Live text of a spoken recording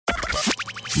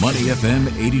Money FM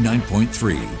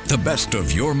 89.3, the best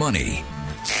of your money.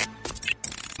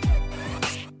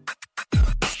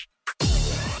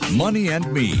 Money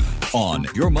and Me on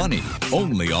Your Money,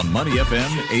 only on Money FM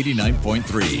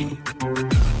 89.3.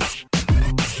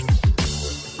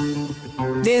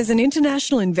 There's an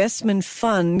international investment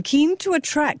fund keen to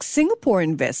attract Singapore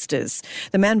investors.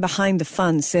 The man behind the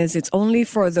fund says it's only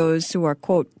for those who are,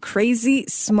 quote, crazy,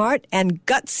 smart, and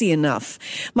gutsy enough.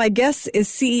 My guest is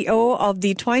CEO of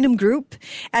the Twinem Group.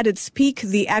 At its peak,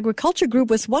 the Agriculture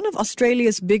Group was one of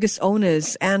Australia's biggest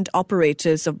owners and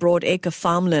operators of broadacre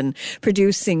farmland,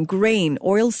 producing grain,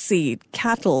 oilseed,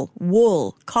 cattle,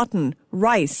 wool, cotton,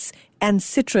 rice, and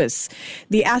citrus.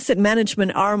 The asset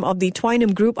management arm of the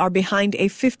Twinem Group are behind a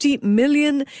 $50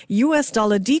 million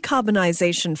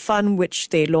decarbonization fund, which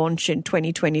they launched in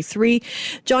 2023.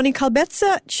 Johnny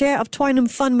Kalbetza, chair of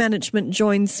Twinem Fund Management,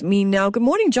 joins me now. Good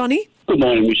morning, Johnny. Good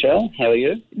morning, Michelle. How are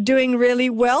you? Doing really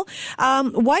well.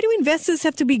 Why do investors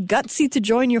have to be gutsy to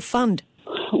join your fund?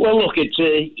 Well, look, it's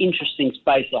an interesting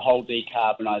space, the whole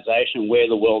decarbonisation, where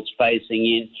the world's facing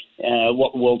in,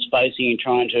 what the world's facing in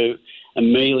trying to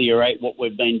ameliorate what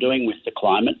we've been doing with the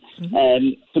climate.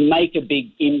 To make a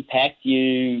big impact,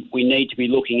 we need to be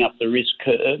looking up the risk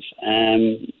curve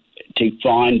to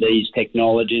find these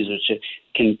technologies which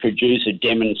can produce a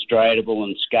demonstrable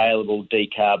and scalable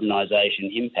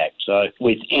decarbonisation impact. So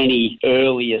with any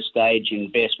earlier stage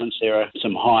investments, there are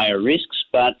some higher risks,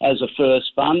 but as a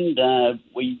first fund,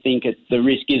 we think the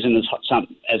risk isn't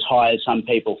as high as some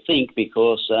people think,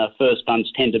 because first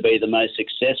funds tend to be the most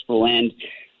successful, and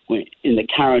in the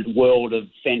current world of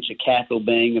venture capital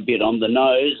being a bit on the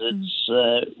nose,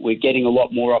 we're getting a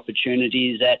lot more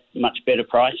opportunities at much better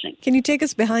pricing. Can you take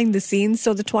us behind the scenes?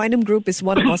 So the Twinem Group is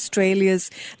one of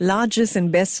Australia's largest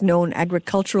and best-known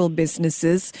agricultural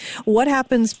businesses. What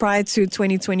happens prior to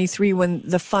 2023 when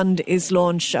the fund is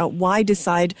launched? Why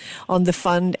decide on the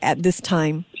fund at this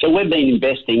time? So we've been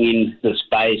investing in the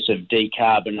space of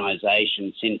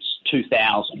decarbonisation since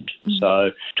 2000.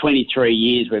 So 23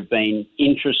 years we've been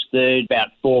interested. About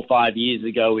 4 or 5 years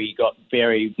ago, we got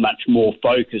very much more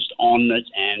focused on it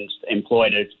and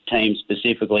employed a team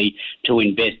specifically to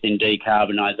invest in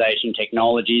decarbonisation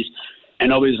technologies.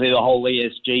 And obviously the whole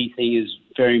ESG thing is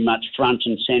very much front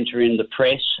and centre in the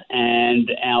press, and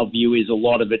our view is a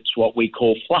lot of it's what we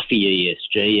call fluffy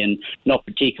ESG and not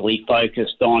particularly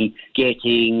focused on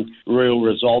getting real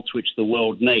results which the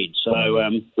world needs.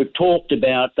 So we've talked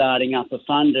about starting up a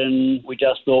fund, and we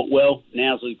just thought, well,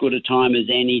 now's as good a time as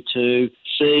any to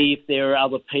see if there are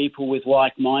other people with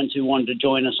like minds who want to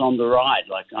join us on the ride.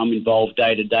 Like, I'm involved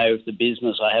day to day with the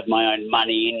business. I have my own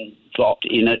money dropped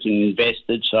in it and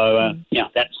invested. So,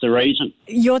 that's the reason.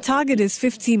 Your target is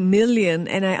 $50 million,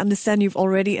 and I understand you've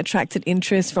already attracted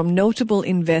interest from notable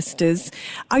investors.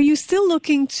 Are you still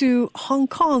looking to Hong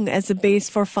Kong as a base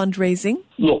for fundraising?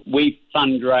 Look, we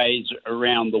fundraise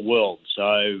around the world.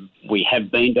 So we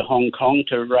have been to Hong Kong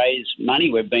to raise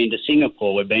money. We've been to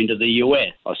Singapore. We've been to the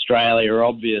US. Australia,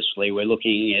 obviously. We're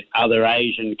looking at other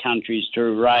Asian countries to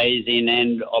raise in,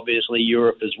 and obviously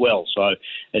Europe as well. So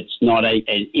it's not an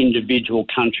individual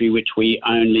country which we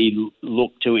only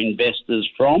look to investors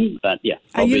from. But,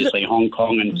 obviously Hong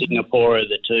Kong and Singapore are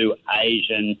the two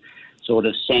Asian sort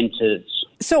of centres.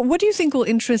 So what do you think will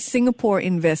interest Singapore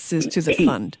investors to the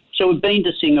fund? So we've been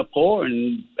to Singapore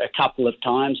and a couple of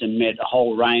times and met a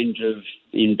whole range of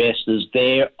investors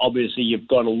there. Obviously, you've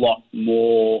got a lot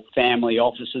more family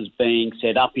offices being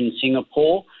set up in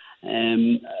Singapore.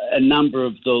 A number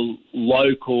of the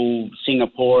local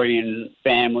Singaporean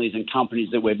families and companies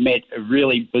that we've met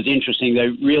really was interesting. They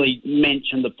really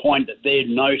mentioned the point that they're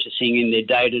noticing in their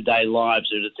day-to-day lives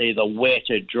that it's either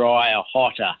wetter, drier,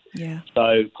 hotter. Yeah.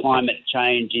 So climate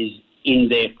change is in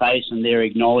their face, and they're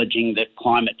acknowledging that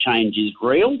climate change is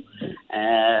real.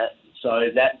 So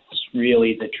that's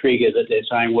really the trigger that they're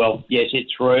saying, well, yes,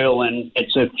 it's real, and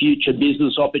it's a future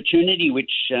business opportunity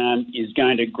which is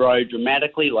going to grow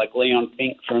dramatically. Like Leon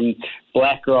Fink from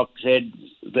BlackRock said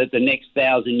that the next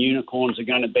 1,000 unicorns are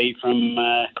going to be from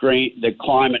the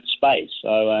climate space.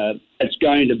 So it's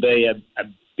going to be a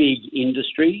big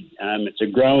industry. It's a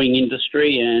growing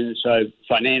industry, and so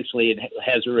financially it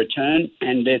has a return,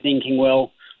 and they're thinking,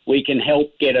 well, we can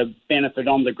help get a benefit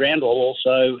on the ground while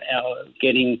also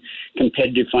getting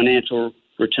competitive financial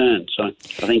returns. So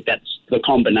I think that's the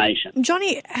combination.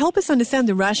 Johnny, help us understand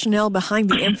the rationale behind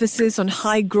the emphasis on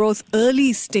high-growth,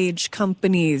 early-stage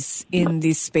companies in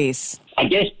this space. I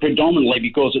guess predominantly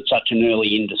because it's such an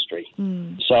early industry.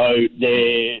 So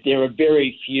there are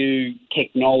very few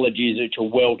technologies which are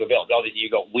well developed. Obviously,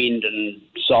 you've got wind and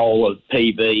solar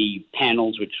PV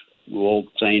panels, which we've all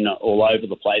seen all over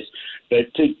the place.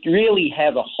 But to really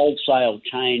have a wholesale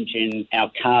change in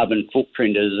our carbon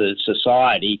footprint as a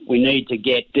society, we need to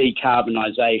get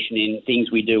decarbonisation in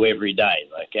things we do every day,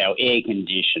 like our air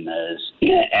conditioners.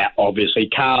 Obviously,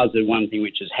 cars are one thing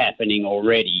which is happening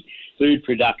already. Food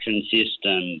production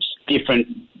systems, different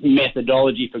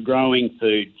methodology for growing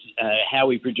food, how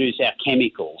we produce our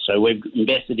chemicals. So we've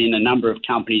invested in a number of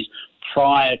companies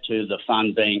prior to the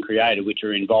fund being created, which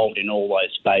are involved in all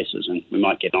those spaces, and we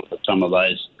might get onto some of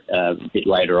those a bit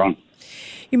later on.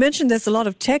 You mentioned there's a lot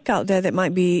of tech out there that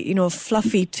might be,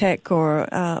 fluffy tech or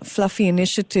fluffy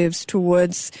initiatives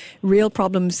towards real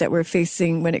problems that we're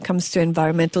facing when it comes to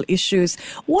environmental issues.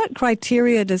 What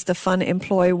criteria does the fund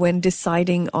employ when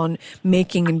deciding on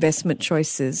making investment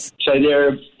choices? So there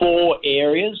are 4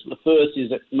 areas. The first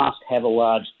is it must have a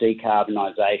large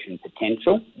decarbonisation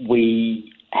potential.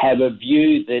 We have a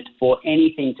view that for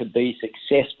anything to be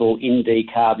successful in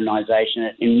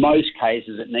decarbonisation, in most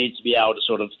cases it needs to be able to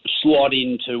sort of slot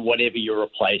into whatever you're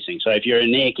replacing. So if you're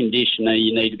an air conditioner,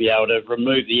 you need to be able to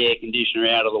remove the air conditioner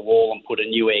out of the wall and put a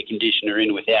new air conditioner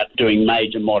in without doing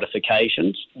major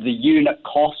modifications. The unit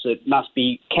costs, it must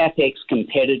be CapEx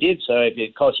competitive. So if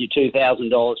it costs you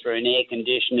 $2,000 for an air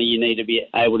conditioner, you need to be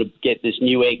able to get this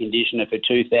new air conditioner for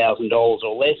 $2,000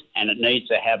 or less, and it needs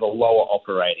to have a lower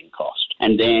operating cost.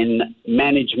 And then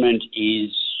management is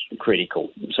critical.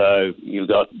 So you've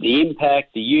got the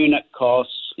impact, the unit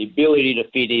costs, the ability to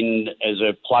fit in as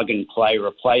a plug-and-play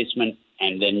replacement,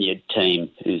 and then your team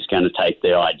who's going to take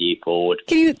the idea forward.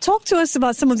 Can you talk to us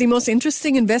about some of the most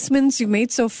interesting investments you've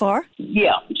made so far?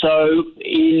 Yeah. So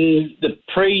in the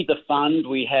fund,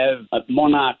 we have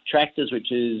Monarch Tractors,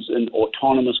 which is an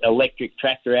autonomous electric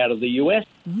tractor out of the US.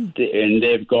 And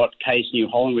they've got Case New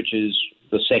Holland, which is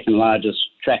the second largest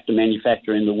tractor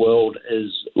manufacturer in the world, as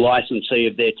licensee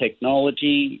of their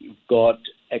technology. You've got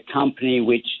a company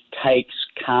which takes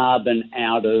carbon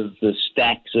out of the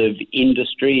stacks of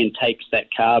industry and takes that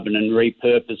carbon and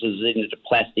repurposes it into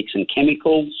plastics and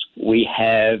chemicals. We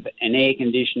have an air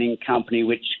conditioning company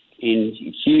which in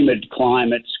humid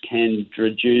climates can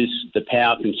reduce the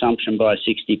power consumption by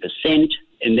 60%.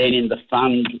 And then in the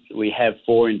fund, we have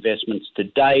 4 investments to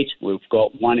date. We've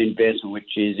got one investment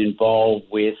which is involved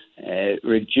with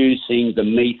reducing the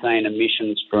methane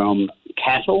emissions from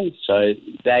cattle. So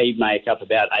they make up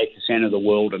about 8% of the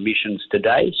world emissions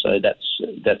today. So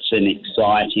that's an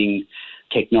exciting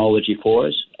technology for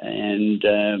us.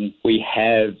 And we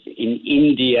have in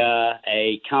India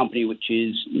a company which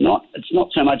is not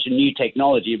so much a new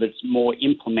technology, but it's more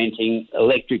implementing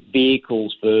electric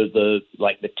vehicles for the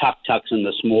tuk-tuks and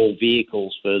the small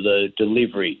vehicles for the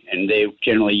delivery. And they're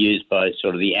generally used by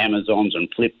sort of the Amazons and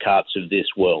Flipkarts of this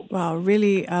world. Wow,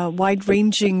 really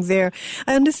wide-ranging there.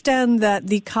 I understand that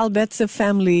the Kalbetza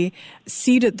family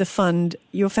seeded the fund,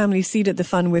 your family seeded the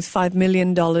fund with $5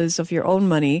 million of your own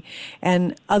money,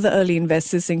 and other early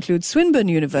investors include Swinburne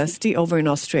University over in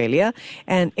Australia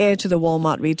and heir to the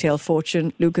Walmart retail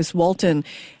fortune, Lucas Walton.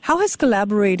 How has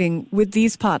collaborating with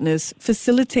these partners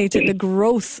facilitated the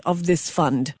growth of this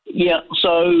fund? Yeah,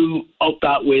 so I'll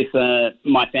start with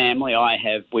my family.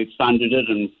 We've funded it,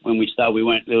 and when we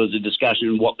started, there was a discussion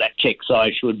on what that check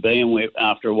size should be, and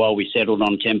after a while we settled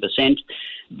on 10%.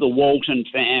 The Walton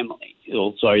family,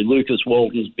 Lucas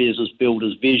Walton's business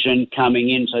Builders Vision coming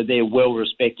in, so they're well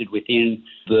respected within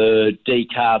the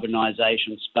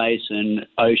decarbonisation space and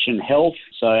ocean health.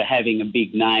 So having a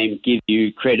big name gives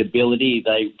you credibility.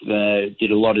 They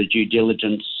did a lot of due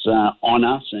diligence on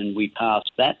us, and we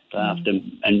passed that after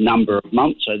a number of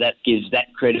months. So that gives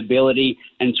that credibility.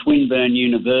 And Swinburne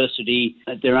University,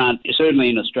 certainly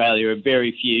in Australia, are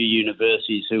very few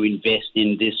universities who invest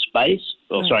in this space,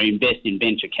 invest in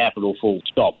venture capital full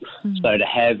stop. So to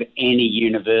have any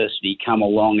university come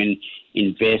along and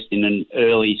invest in an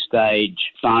early stage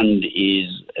fund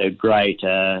is a great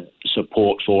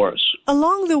support for us.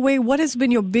 Along the way, what has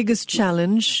been your biggest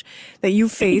challenge that you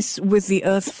face with the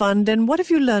Earth Fund, and what have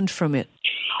you learned from it?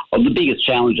 Well, the biggest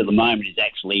challenge at the moment is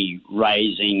actually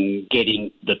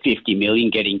getting the 50 million,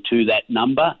 getting to that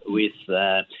number with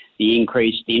the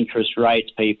increased interest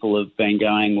rates. People have been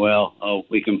going,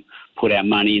 we can put our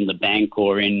money in the bank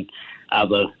or in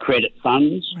other credit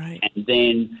funds. Right. And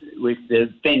then with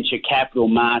the venture capital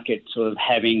market sort of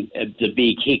having the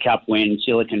big hiccup when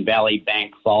Silicon Valley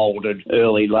Bank folded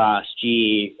early last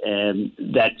year,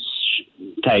 that's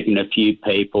taken a few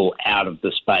people out of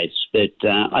the space. But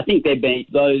I think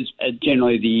those are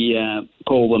generally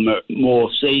call them more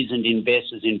seasoned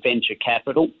investors in venture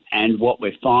capital. And what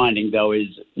we're finding, though, is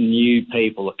new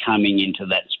people are coming into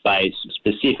that space. space,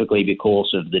 specifically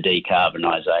because of the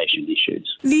decarbonisation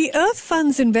issues. The Earth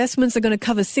Fund's investments are going to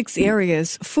cover 6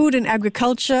 areas: food and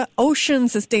agriculture, ocean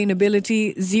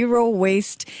sustainability, zero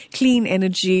waste, clean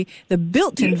energy, the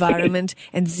built environment,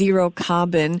 and zero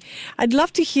carbon. I'd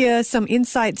love to hear some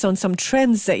insights on some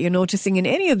trends that you're noticing in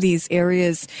any of these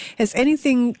areas. Has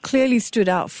anything clearly stood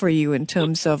out for you in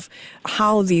terms of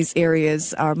how these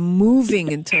areas are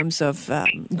moving in terms of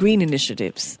green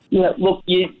initiatives? Yeah, look,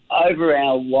 over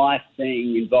our life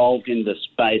being involved in the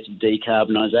space of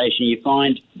decarbonisation, you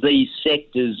find these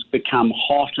sectors become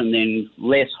hot and then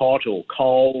less hot or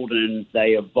cold, and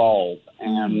they evolve.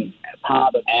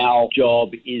 Part of our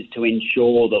job is to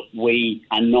ensure that we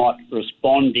are not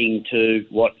responding to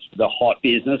what's the hot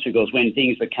business, because when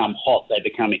things become hot, they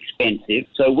become expensive.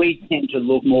 So we tend to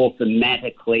look more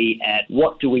thematically at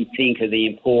what do we think are the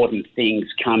important things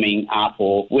coming up,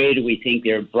 or where do we think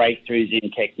there are breakthroughs in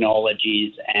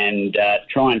technologies, and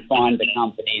try and find the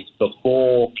companies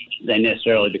before they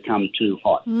necessarily become too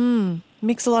hot.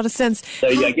 Makes a lot of sense. So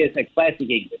I guess a classic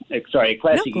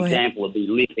example would be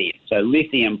lithium. So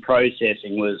lithium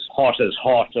processing was hot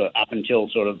up until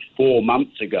sort of 4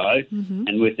 months ago.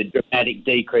 And with the dramatic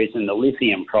decrease in the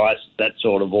lithium price, that's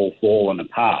sort of all fallen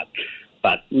apart.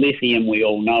 But lithium, we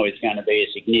all know, is going to be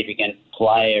a significant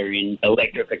player in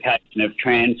electrification of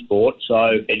transport.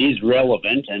 So it is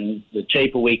relevant, and the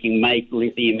cheaper we can make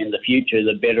lithium in the future,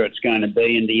 the better it's going to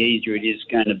be, and the easier it is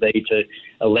going to be to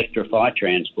electrify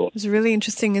transport. It's a really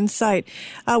interesting insight.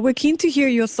 We're keen to hear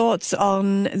your thoughts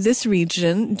on this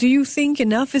region. Do you think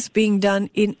enough is being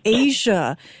done in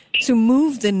Asia to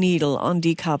move the needle on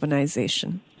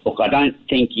decarbonisation? Look, I don't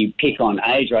think you pick on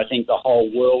Asia. I think the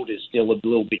whole world is still a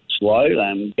little bit slow.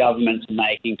 Governments are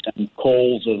making some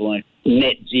calls of like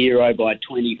net zero by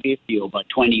 2050 or by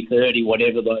 2030,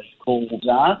 whatever those calls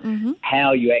are.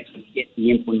 How you actually get the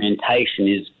implementation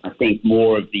is, I think,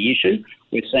 more of the issue.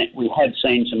 We have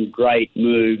seen some great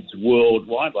moves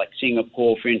worldwide, like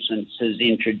Singapore, for instance, has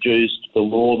introduced the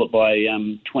law that by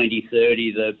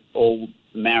 2030 all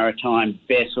maritime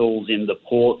vessels in the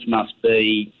ports must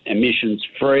be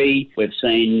emissions-free. We've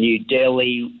seen New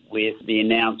Delhi with the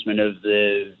announcement of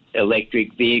the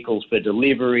electric vehicles for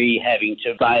delivery having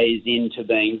to phase into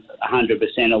being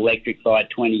 100% electric by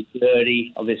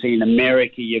 2030. Obviously, in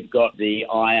America, you've got the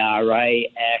IRA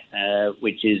Act,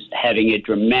 which is having a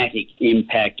dramatic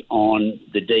impact on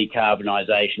the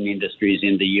decarbonisation industries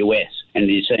in the US. And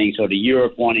you're seeing sort of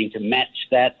Europe wanting to match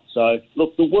that. So,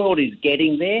 look, the world is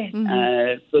getting there.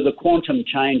 For the quantum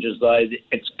changes, though,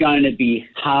 it's going to be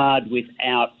hard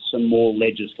without some more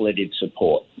legislative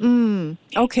support.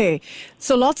 Okay.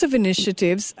 So lots of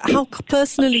initiatives. How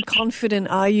personally confident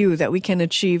are you that we can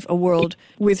achieve a world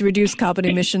with reduced carbon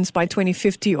emissions by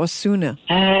 2050 or sooner?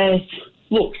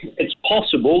 Look, it's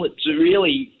possible. It's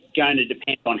really going to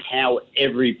depend on how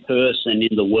every person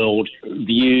in the world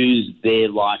views their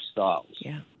lifestyles.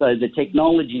 So the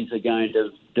technologies are going to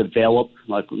develop,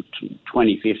 like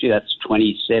 2050, that's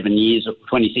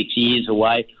 26 years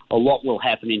away. A lot will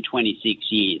happen in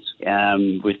 26 years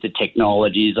with the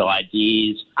technologies,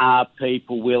 ideas. Are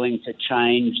people willing to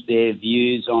change their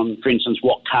views on, for instance,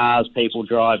 what cars people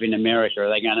drive in America? Are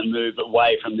they going to move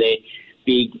away from their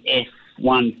big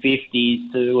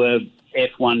F-150s to a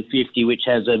F-150 which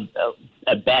has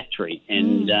a battery?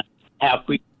 And how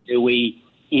quickly do we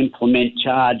implement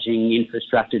charging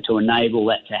infrastructure to enable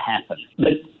that to happen?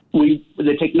 But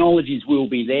the technologies will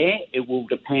be there. It will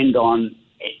depend on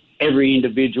every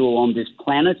individual on this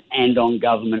planet and on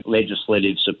government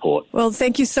legislative support. Well,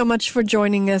 thank you so much for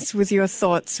joining us with your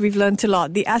thoughts. We've learned a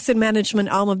lot. The asset management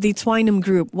arm of the Twinem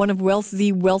Group, one of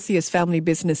the wealthiest family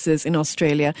businesses in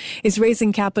Australia, is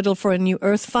raising capital for a new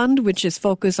Earth Fund, which is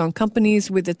focused on companies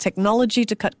with the technology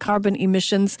to cut carbon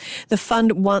emissions. The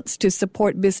fund wants to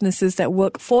support businesses that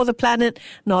work for the planet,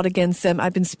 not against them.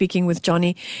 I've been speaking with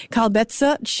Johnny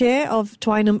Kalbetzer, Chair of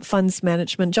Twinem Funds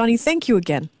Management. Johnny, thank you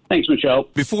again. Thanks, Michelle.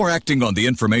 Before acting on the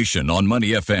information on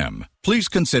Money FM, please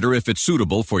consider if it's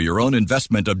suitable for your own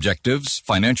investment objectives,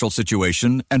 financial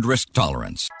situation, and risk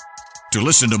tolerance. To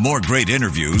listen to more great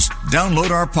interviews, download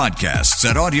our podcasts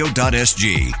at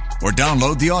audio.sg or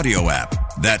download the audio app.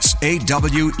 That's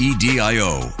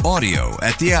AWEDIO, audio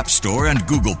at the App Store and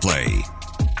Google Play.